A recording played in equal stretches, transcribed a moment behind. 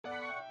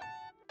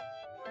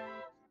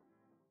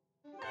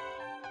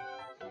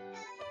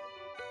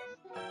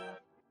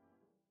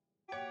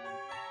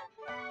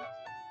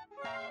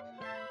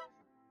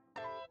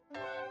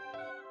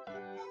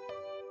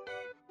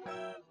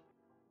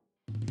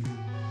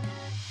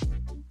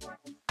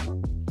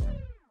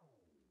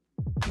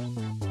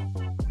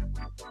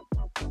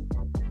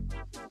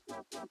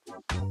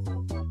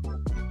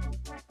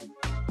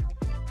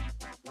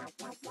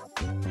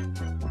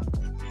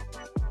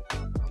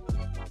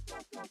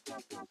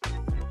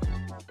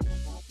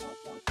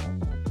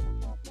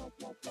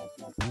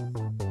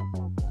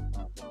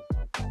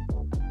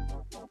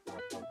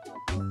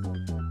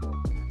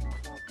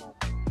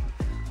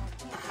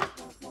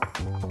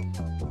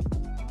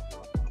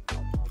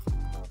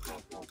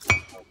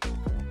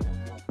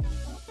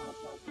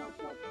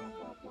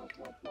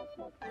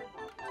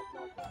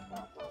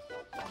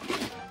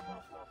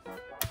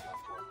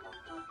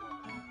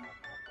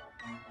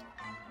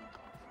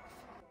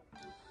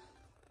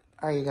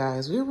All right, you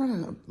guys, we're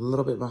running a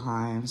little bit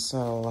behind.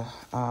 So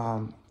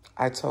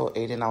I told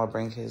Aiden I would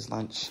bring his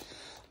lunch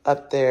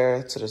up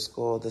there to the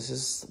school. This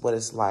is what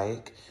it's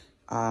like.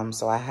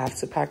 So I have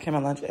to pack him a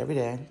lunch every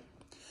day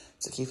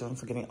to keep him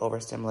from getting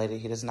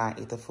overstimulated. He does not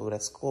eat the food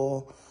at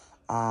school.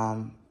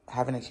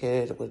 Having a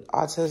kid with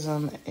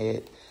autism,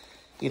 it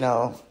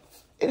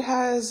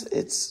has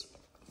its,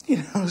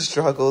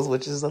 struggles,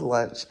 which is a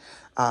lunch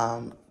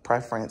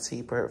preference.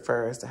 He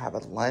prefers to have a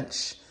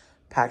lunch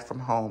packed from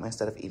home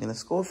instead of eating the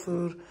school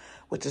food,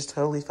 which is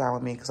totally fine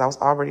with me because I was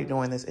already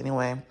doing this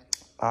anyway.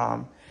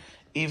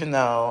 Even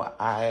though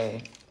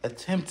I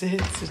attempted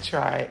to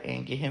try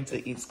and get him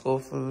to eat school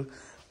food,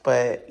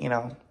 but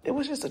it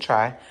was just a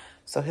try.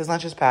 So his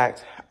lunch is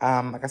packed.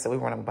 Like I said, we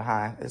were running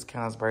behind. It's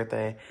Kayla's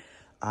birthday.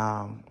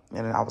 And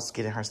then I was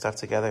getting her stuff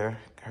together,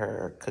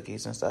 her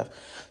cookies and stuff.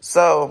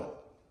 So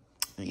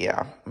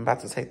yeah, I'm about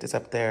to take this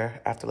up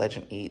there after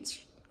Legend eats.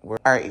 All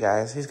right, you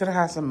guys, he's gonna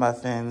have some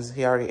muffins.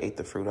 He already ate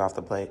the fruit off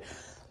the plate.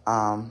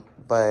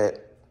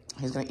 But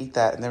he's gonna eat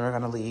that and then we're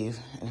gonna leave.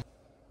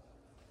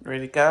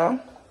 Ready to go?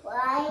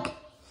 Why?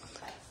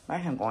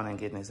 Not him going and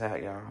getting his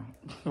hat, y'all.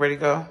 Ready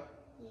to go?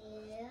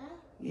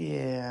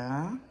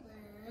 Yeah. Yeah.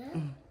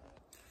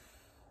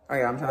 All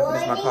right, I'm trying to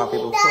finish my coffee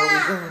before we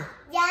go.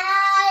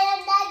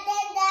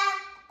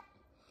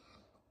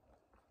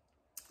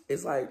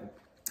 It's like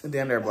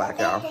damn near black,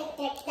 y'all.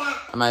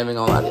 I'm not even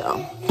gonna lie to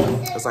y'all.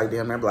 It's like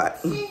damn near black.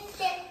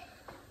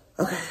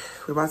 Okay,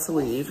 we're about to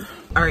leave.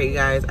 All right, you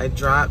guys, I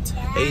dropped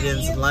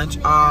Aiden's lunch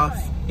off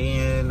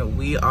and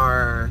we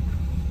are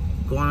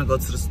going to go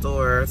to the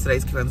store.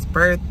 Today's Kevin's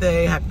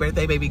birthday. Happy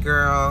birthday, baby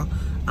girl.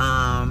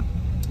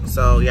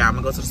 So yeah, I'm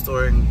gonna go to the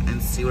store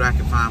and see what I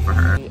can find for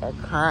her. We are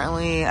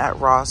currently at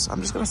Ross.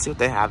 I'm just gonna see what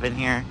they have in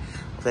here.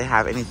 If they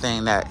have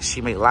anything that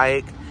she may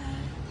like.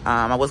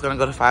 I was gonna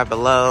go to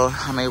F.A.C.E.B.O.K.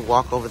 I may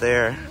walk over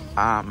there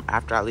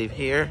after I leave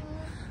here.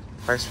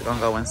 First, we're gonna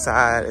go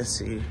inside and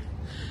see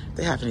if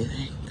they have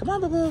anything. Come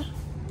on, boo-boo.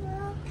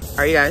 All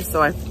right, guys,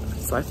 so I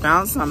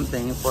found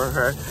something for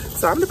her.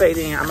 So I'm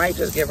debating, I might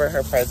just give her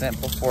her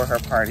present before her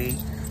party.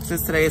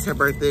 Since today is her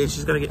birthday,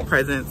 she's gonna get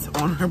presents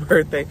on her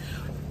birthday,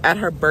 at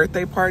her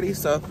birthday party.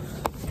 So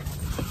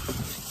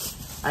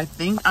I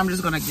think I'm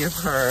just gonna give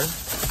her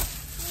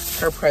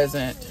her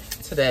present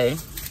today.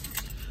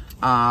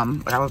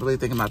 But I was really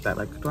thinking about that.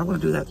 Like, do I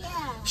want to do that?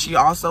 Yeah. She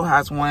also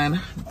has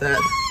one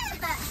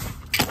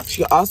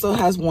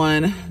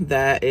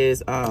that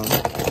is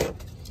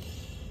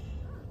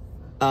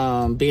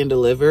being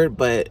delivered,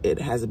 but it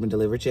hasn't been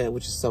delivered yet,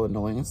 which is so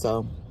annoying.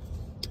 So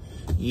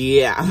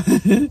yeah.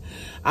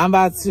 I'm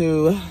about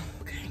to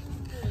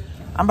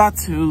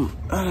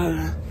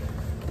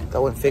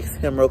go and fix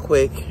him real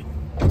quick.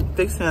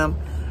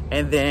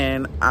 And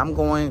then I'm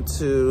going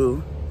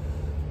to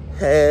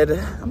I'm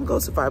gonna go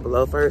to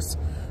F.A.C.E.B.O.K first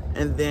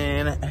and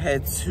then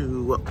head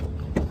to,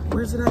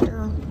 where's it at,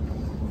 girl?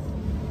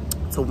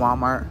 To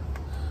Walmart.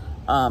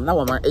 Not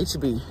Walmart,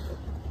 H.E.B.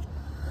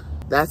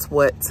 That's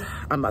what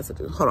I'm about to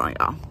do. Hold on,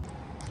 y'all.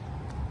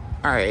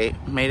 All right,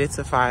 made it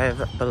to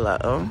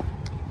F.A.C.E.B.O.K.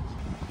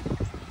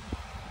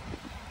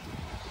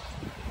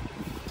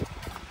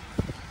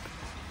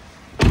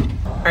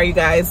 All right, you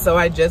guys, so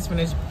I just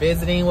finished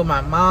visiting with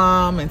my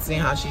mom and seeing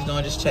how she's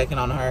doing, just checking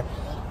on her.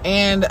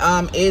 And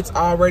it's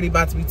already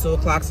about to be 2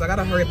 o'clock, so I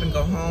gotta hurry up and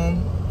go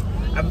home.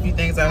 I have a few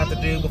things I have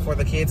to do before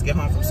the kids get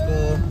home from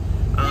school.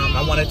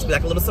 I want it to be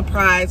like a little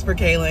surprise for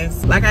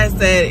Kaylin. Like I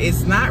said,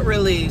 it's not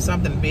really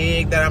something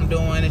big that I'm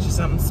doing. It's just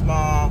something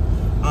small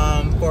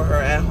for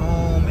her at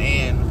home.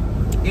 And,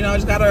 I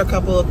just got her a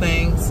couple of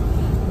things.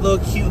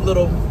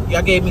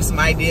 Y'all gave me some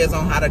ideas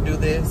on how to do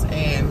this.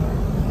 And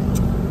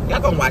y'all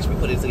gonna watch me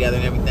put it together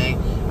and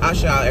everything. I'll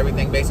show y'all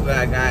everything basically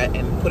I got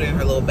and put it in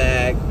her little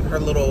bag, her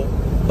little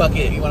bucket,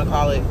 if you want to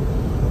call it.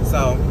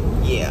 So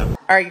yeah.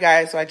 All right, you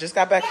guys, so I just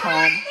got back home.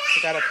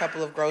 I got a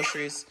couple of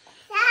groceries,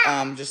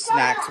 just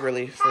snacks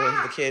really for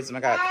the kids, and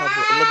I got a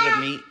little bit of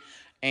meat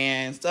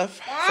and stuff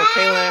for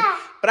Kaylin.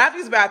 But I have to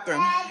use the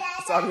bathroom,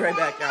 so I'll be right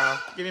back, y'all.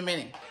 Give me a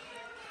minute.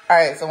 All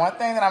right, so one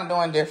thing that I'm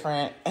doing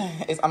different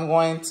is I'm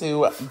going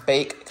to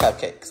bake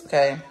cupcakes.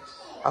 Okay,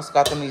 also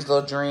got them these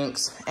little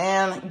drinks,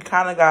 and you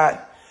kind of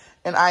got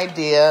an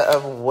idea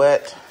of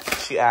what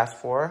she asked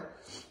for.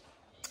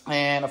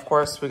 And of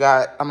course, I'm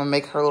gonna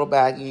make her little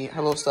baggie,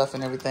 her little stuff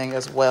and everything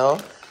as well.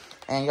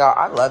 And y'all,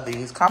 I love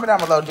these. Comment down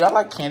below, do y'all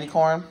like candy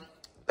corn?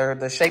 They're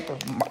the shape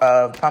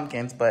of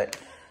pumpkins, but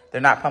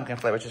they're not pumpkin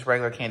flavor, just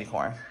regular candy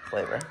corn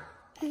flavor.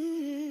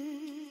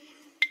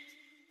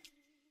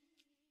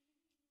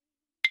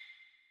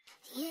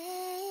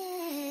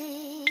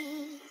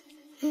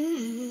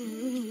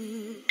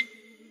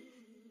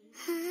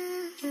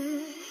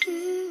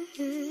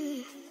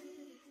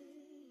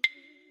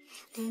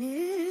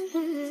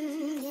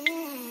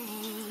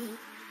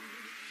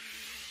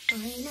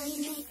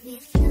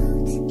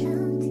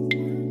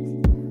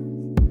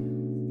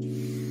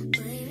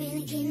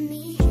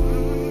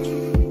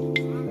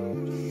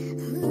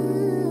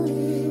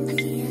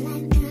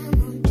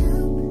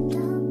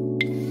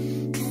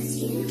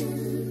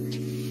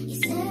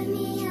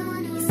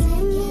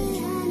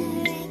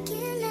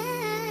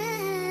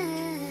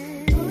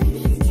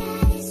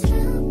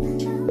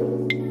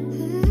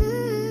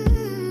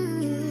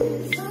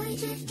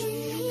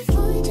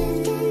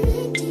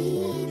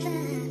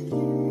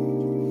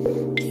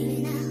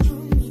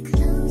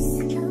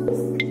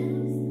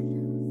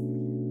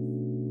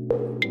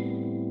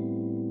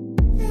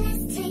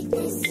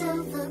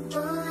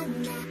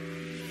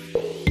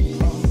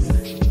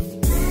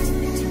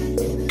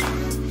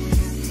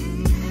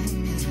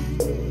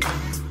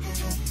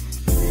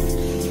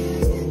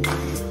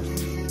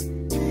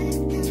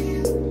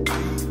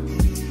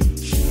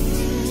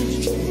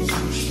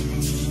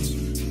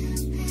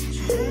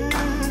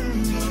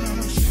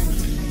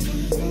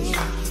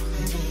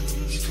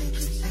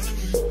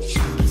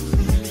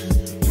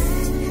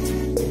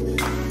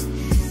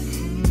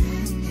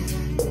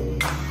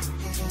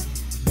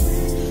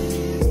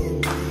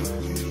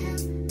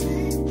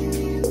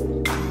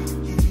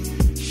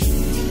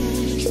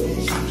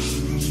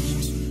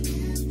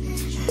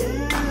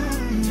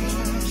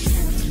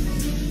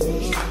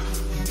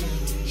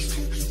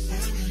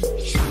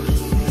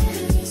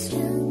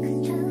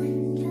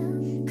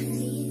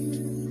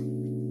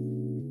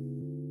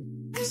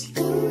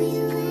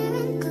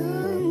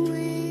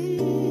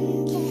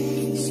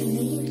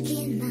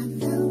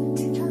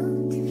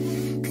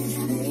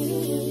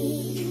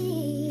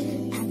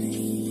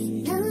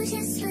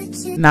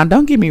 Now,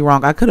 don't get me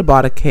wrong, I could have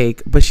bought a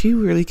cake, but she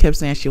really kept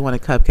saying she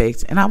wanted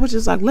cupcakes. And I was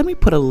just like, let me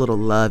put a little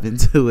love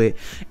into it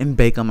and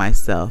bake them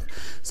myself.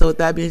 So with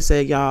that being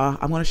said, y'all,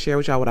 I'm going to share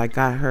with y'all what I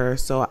got her.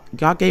 So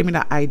y'all gave me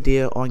the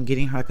idea on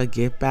getting her like a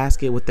gift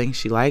basket with things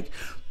she liked.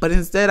 But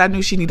instead, I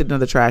knew she needed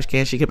another trash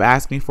can. She kept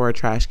asking me for a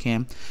trash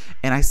can.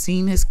 And I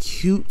seen this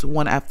cute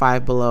one at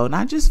F.A.C.E.B.O.O.K. And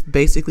I just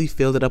basically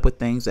filled it up with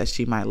things that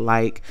she might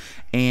like.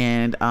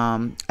 And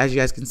as you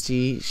guys can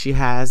see, she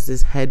has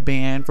this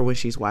headband for when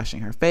she's washing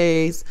her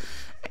face.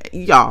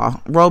 Y'all,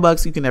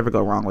 Robux, you can never go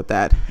wrong with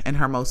that. And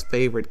her most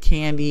favorite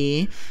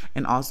candy,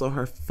 and also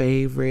her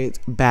favorite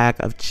bag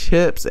of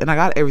chips. And I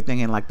got everything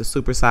in like the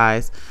super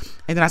size.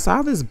 And then I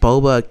saw this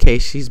boba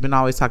case. She's been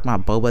always talking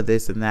about boba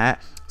this and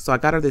that. So I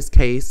got her this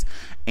case,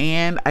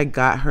 and I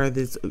got her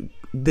this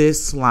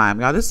slime.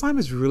 Y'all, this slime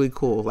is really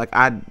cool. Like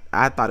I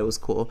thought it was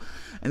cool.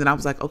 And then I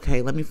was like,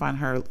 okay, let me find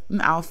her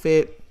an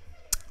outfit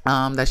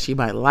that she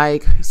might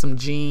like, some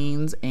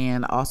jeans,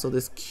 and also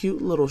this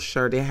cute little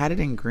shirt. They had it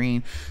in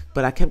green,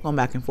 but I kept going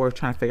back and forth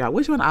trying to figure out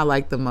which one I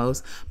like the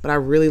most. But I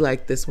really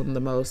like this one the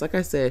most. Like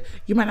I said,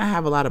 you might not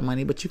have a lot of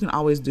money, but you can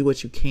always do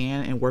what you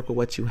can and work with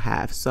what you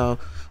have. So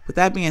with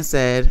that being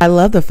said, I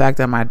love the fact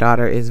that my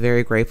daughter is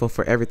very grateful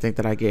for everything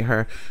that I get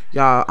her.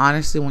 Y'all,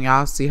 honestly, when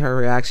y'all see her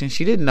reaction,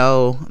 she didn't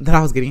know that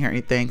I was getting her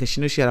anything because she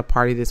knew she had a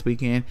party this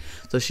weekend.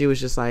 So she was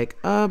just like,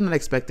 I'm not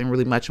expecting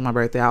really much on my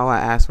birthday. All I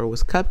asked for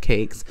was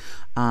cupcakes.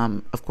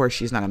 Of course,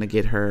 she's not going to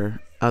get her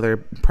other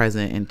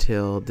present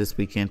until this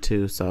weekend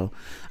too. So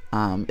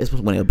it's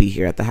when it'll be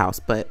here at the house.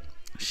 But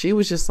she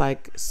was just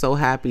like so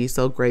happy,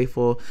 so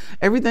grateful.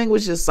 Everything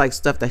was just like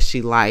stuff that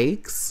she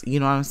likes. You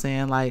know what I'm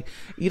saying? Like,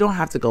 you don't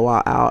have to go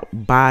all out,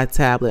 buy a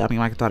tablet. I mean,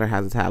 my daughter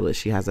has a tablet.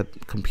 She has a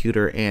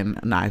computer and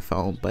an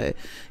iPhone. But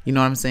you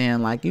know what I'm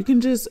saying? Like, you can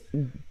just,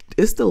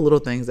 it's the little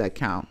things that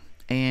count.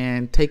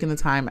 And taking the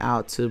time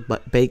out to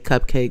bake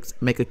cupcakes,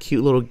 make a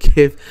cute little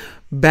gift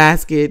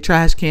basket,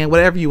 trash can,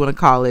 whatever you want to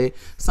call it,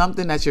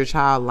 something that your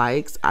child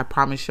likes, I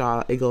promise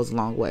y'all it goes a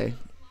long way.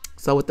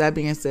 So with that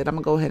being said, I'm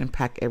gonna go ahead and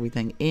pack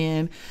everything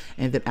in,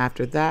 and then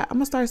after that I'm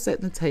gonna start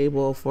setting the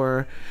table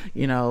for,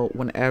 you know,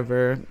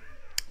 whenever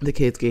the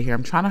kids get here.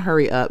 I'm trying to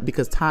hurry up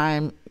because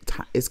time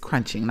is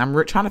crunching, and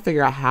I'm trying to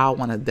figure out how I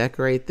want to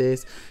decorate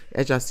this.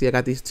 As y'all see, I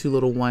got these two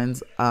little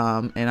ones,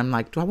 and I'm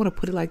like, do I want to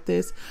put it like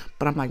this?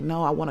 But I'm like,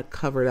 no, I want to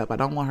cover it up. I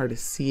don't want her to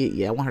see it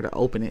yet. I want her to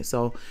open it.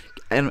 So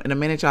in a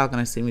minute, y'all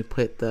gonna see me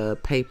put the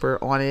paper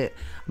on it.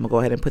 I'm gonna go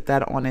ahead and put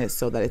that on it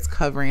so that it's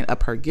covering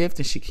up her gift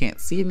and she can't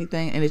see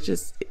anything, and it's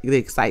just the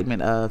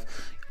excitement of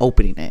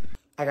opening it.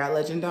 I got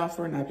Legend down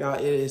for a nap, y'all.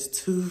 It is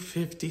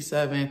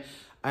 2:57.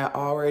 I'm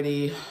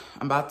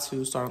about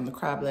to start on the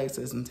crab legs.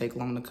 So it doesn't take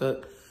long to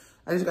cook.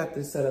 I just got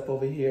this set up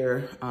over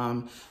here,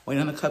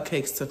 waiting on the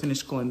cupcakes to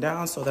finish cooling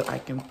down so that I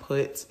can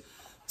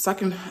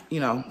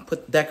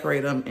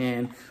decorate them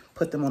and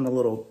put them on the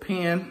little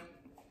pan.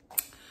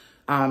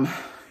 I'm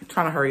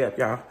trying to hurry up,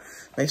 y'all.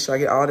 Make sure I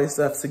get all this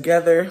stuff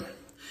together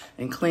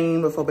and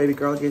clean before baby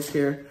girl gets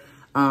here.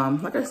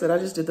 Like I said, I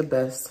just did the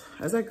best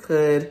as I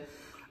could.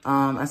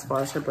 As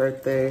far as her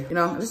birthday, you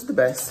know, I just did the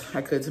best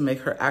I could to make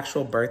her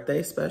actual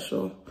birthday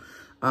special.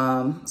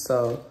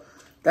 So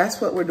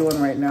that's what we're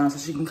doing right now. So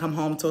she can come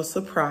home to a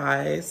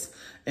surprise,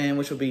 and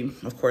which will be,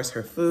 of course,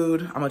 her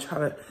food. I'm gonna try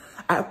to,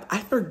 I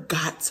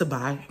forgot to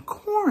buy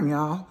corn,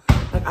 y'all.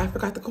 Like, I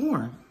forgot the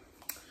corn.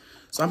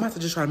 So I'm about to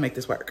just try to make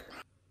this work.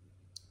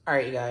 All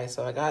right, you guys,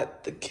 so I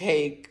got the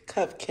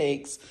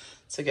cupcakes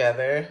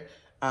together.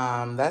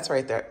 That's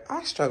right there.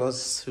 I struggle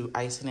to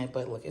icing it,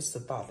 but look, it's the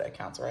thought that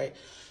counts, right?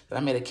 And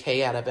I made a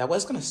K out of it. I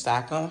was gonna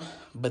stack them,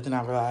 but then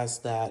I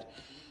realized that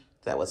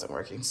that wasn't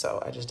working.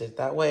 So I just did it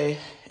that way.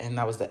 And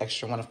that was the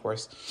extra one, of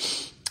course.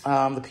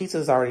 The pizza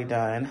is already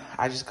done.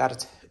 I just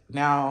gotta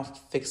now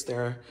fix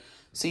their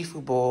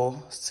seafood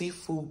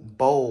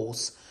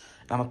bowls.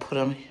 And I'm gonna put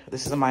them,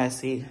 this is a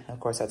Maya-C. Of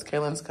course, that's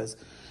Kaylin's, because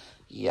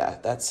yeah,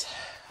 that's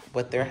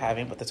what they're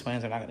having, but the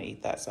twins are not gonna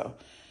eat that. So I'm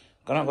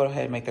gonna go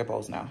ahead and make their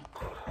bowls now.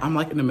 I'm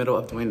like in the middle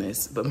of doing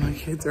this, but my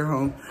kids are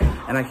home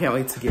and I can't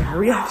wait to get her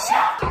reaction.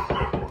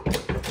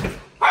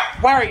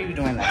 Why are you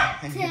doing that?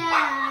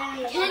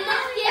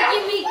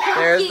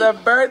 There's the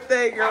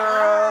birthday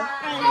girl.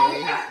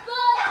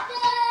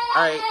 All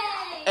right.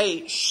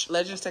 Hey, shh,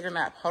 let's just take a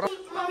nap. Hold on.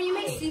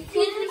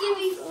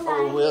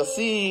 Oh, we'll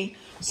see.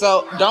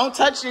 So don't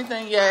touch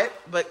anything yet,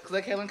 but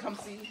let Kaylin come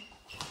see.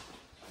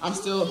 I'm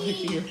still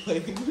picking your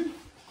plate.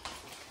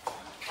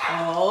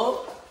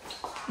 Oh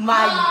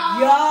my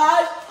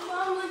God.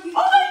 Oh my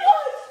God.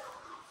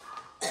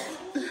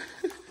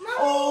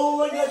 Oh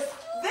my God.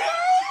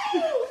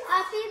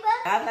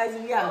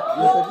 Happy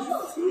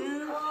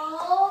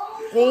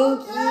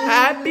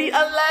Happy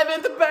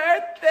 11th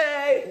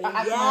birthday!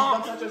 Yeah.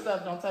 Don't touch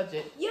yourself. Don't touch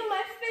it. You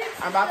my face.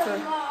 I'm about to.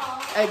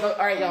 Hey, go.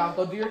 All right, y'all.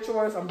 Go do your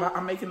chores.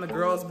 I'm making the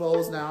girls'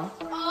 bowls now.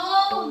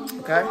 Oh.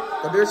 Okay.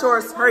 Go do your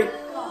chores. Hurry.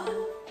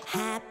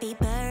 Happy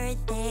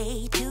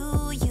birthday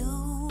to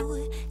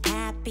you.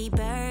 Happy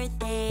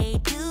birthday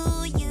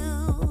to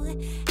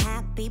you.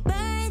 Happy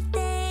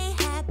birthday.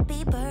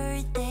 Happy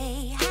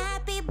birthday.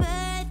 Happy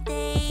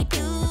birthday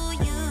to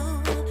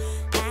you.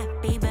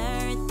 Happy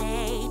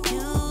birthday to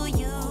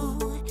you.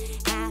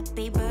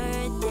 Happy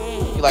birthday.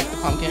 You like the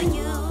pumpkin?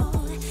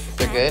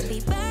 They're good.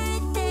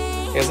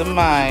 Here's a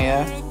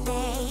Maya.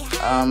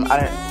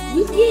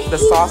 The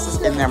sauce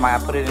is in there, Maya.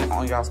 I put it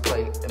on y'all's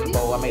plate in the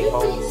bowl. I made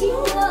bowls.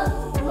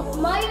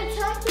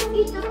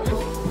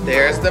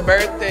 There's the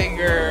birthday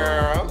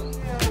girl.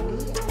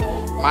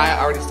 Maya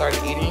already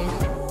started eating.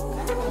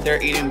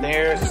 They're eating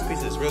theirs. This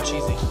piece is real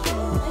cheesy.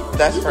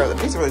 That's for the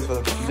pizza, really for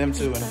them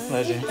too, and a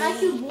pleasure.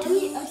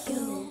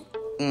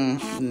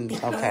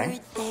 Okay.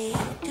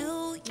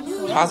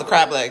 How's the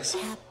crab legs?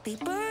 Happy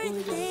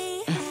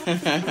birthday.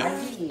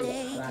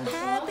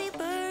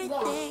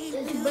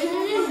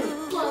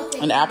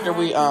 And after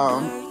we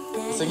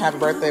sing happy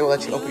birthday, we'll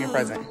let you open your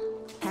present.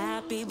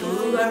 Happy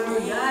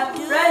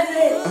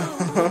Present.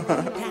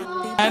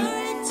 1,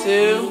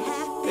 2,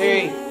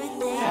 3.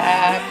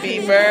 Happy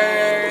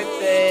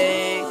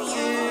birthday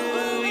to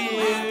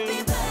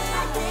you.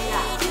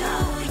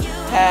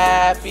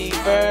 Happy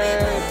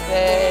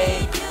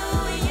birthday.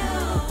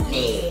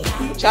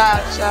 Cha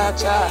cha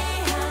cha.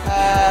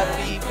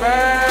 Happy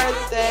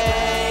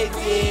birthday,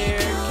 dear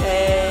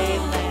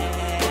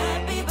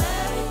Kaylin.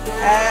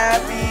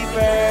 Happy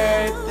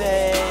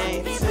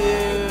birthday to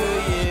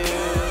you.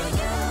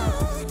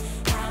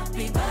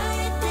 Happy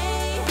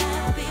birthday,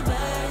 happy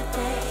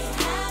birthday,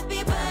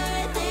 happy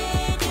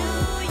birthday to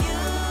you.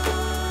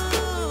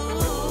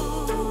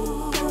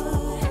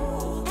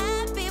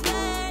 Happy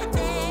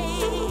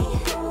birthday,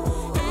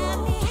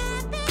 happy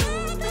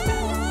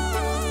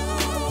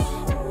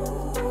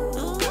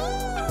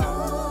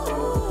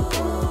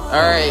All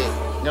right,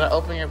 gonna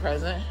open your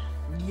present?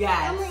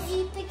 Yes. I'm gonna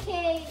eat the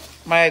cake.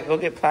 Maya, go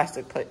get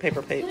plastic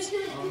paper plates.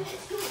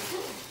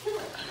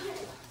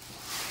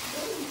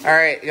 All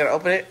right, you gonna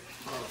open it?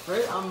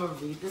 First, I'm gonna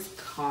read this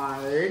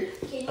card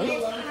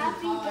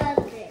Happy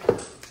birthday.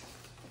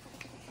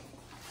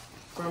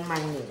 from my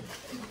name.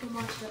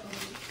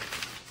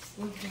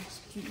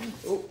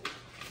 Oh.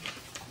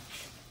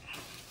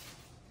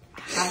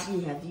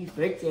 Happy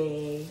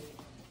birthday.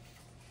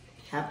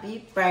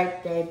 Happy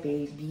birthday,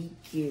 baby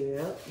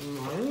girl.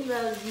 Mommy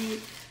loves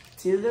you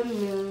to the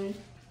moon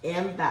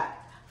and back.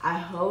 I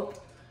hope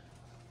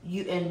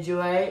you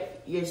enjoy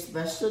your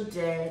special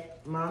day.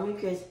 Mommy,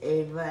 Chris,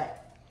 Ava,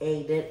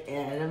 Aiden,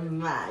 and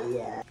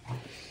Maya.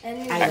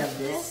 And I love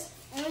this.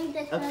 And the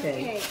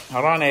Okay. cupcake.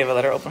 Hold on, Ava.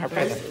 Let her open her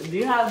present. Do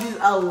you have these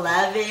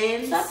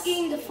 11s? Stop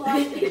eating the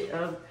frosting.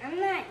 I'm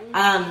not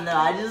eating. No,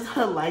 I just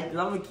like this.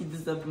 I'm gonna keep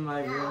this up in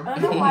my room. I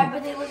don't know why,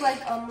 but they look like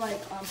popcorn.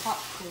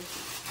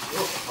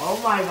 Oh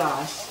my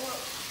gosh.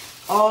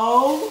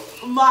 Oh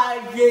my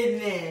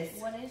goodness.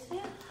 What is it? You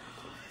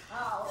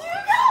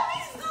got me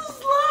some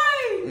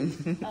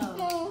slime.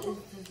 Oh,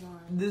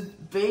 This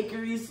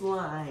bakery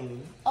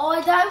slime. oh,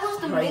 I thought it was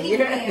the Right mini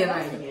here bear. and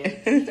right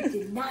here. You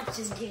did not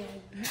just get a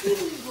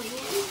mini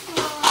bear.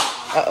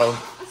 Uh-oh.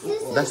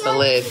 That's the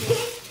lid.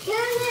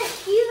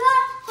 You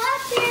got hot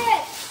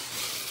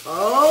chips.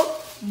 Oh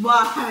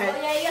Oh,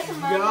 yeah, you got some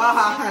money.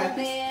 God.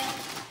 Wait,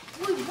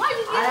 why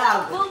you I get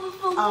have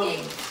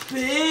a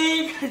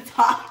big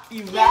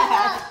talkie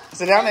bag.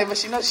 Sit down, Ava.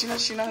 She knows.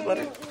 Let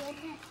her.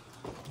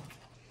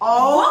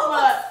 Oh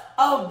my,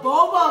 a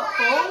boba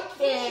phone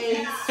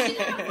case. She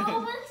got a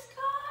bonus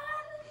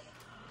card?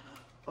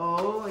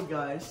 Oh my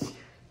gosh.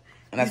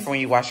 And that's for when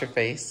you wash your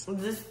face.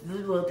 This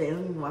little thing,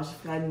 let me watch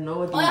it. I know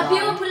what Oh, these yeah,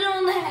 people are. put it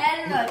on the head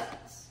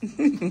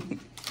and like.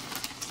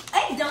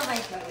 I don't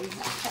like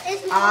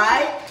those.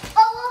 I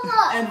Oh,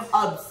 look. am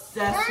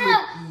obsessed with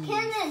these.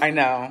 Cannon. I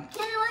know.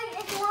 Cannon,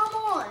 it's one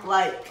more.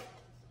 Like,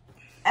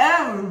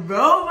 and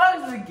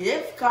Robux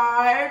gift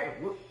card.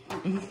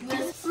 I mean,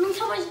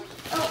 how much?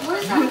 What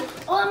is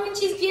that? Oh, I mean,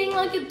 she's getting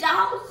like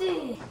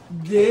 1,000.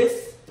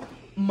 This,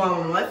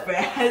 my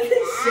friend has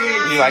this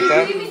shirt. You like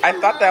that? I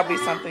thought that would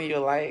be something you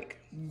like.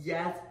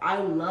 Yes, I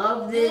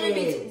love Maybe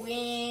this.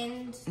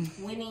 it's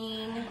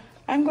winning.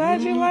 I'm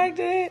glad you liked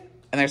it.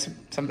 And there's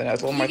something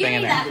else. One more You thing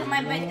in gave me that there. for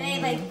my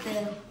birthday, like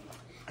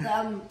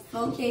the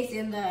phone case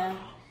and the.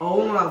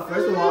 Oh my,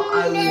 first of all,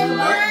 I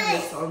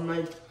love this on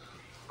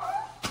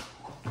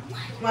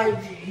my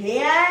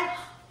hand.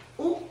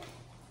 Ooh,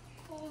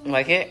 You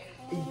like it?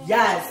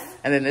 yes.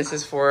 And then this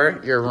is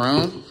for your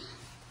room.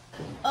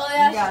 Oh You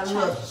yeah. got a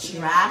little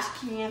trash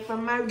can for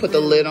my Put the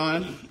room. lid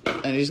on,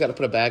 and you just gotta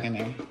put a bag in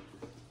there.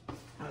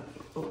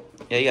 Oh,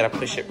 Yeah, you gotta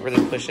push it.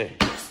 Really push it.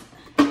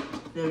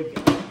 there we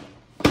go.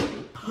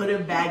 Put a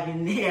bag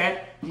in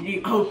there.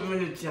 You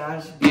open the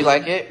trash. You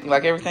like it? You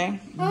like everything?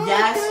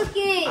 Yes,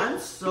 cookie. I'm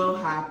so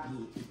happy.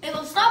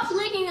 It'll stop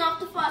licking off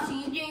the faucet.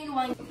 You're doing the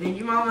one. Thank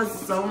you, Mama,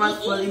 so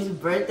much for these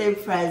birthday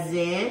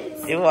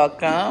presents. You're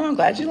welcome. I'm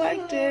glad you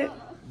liked it.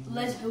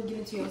 Let's go give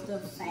it to your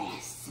stuff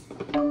fast.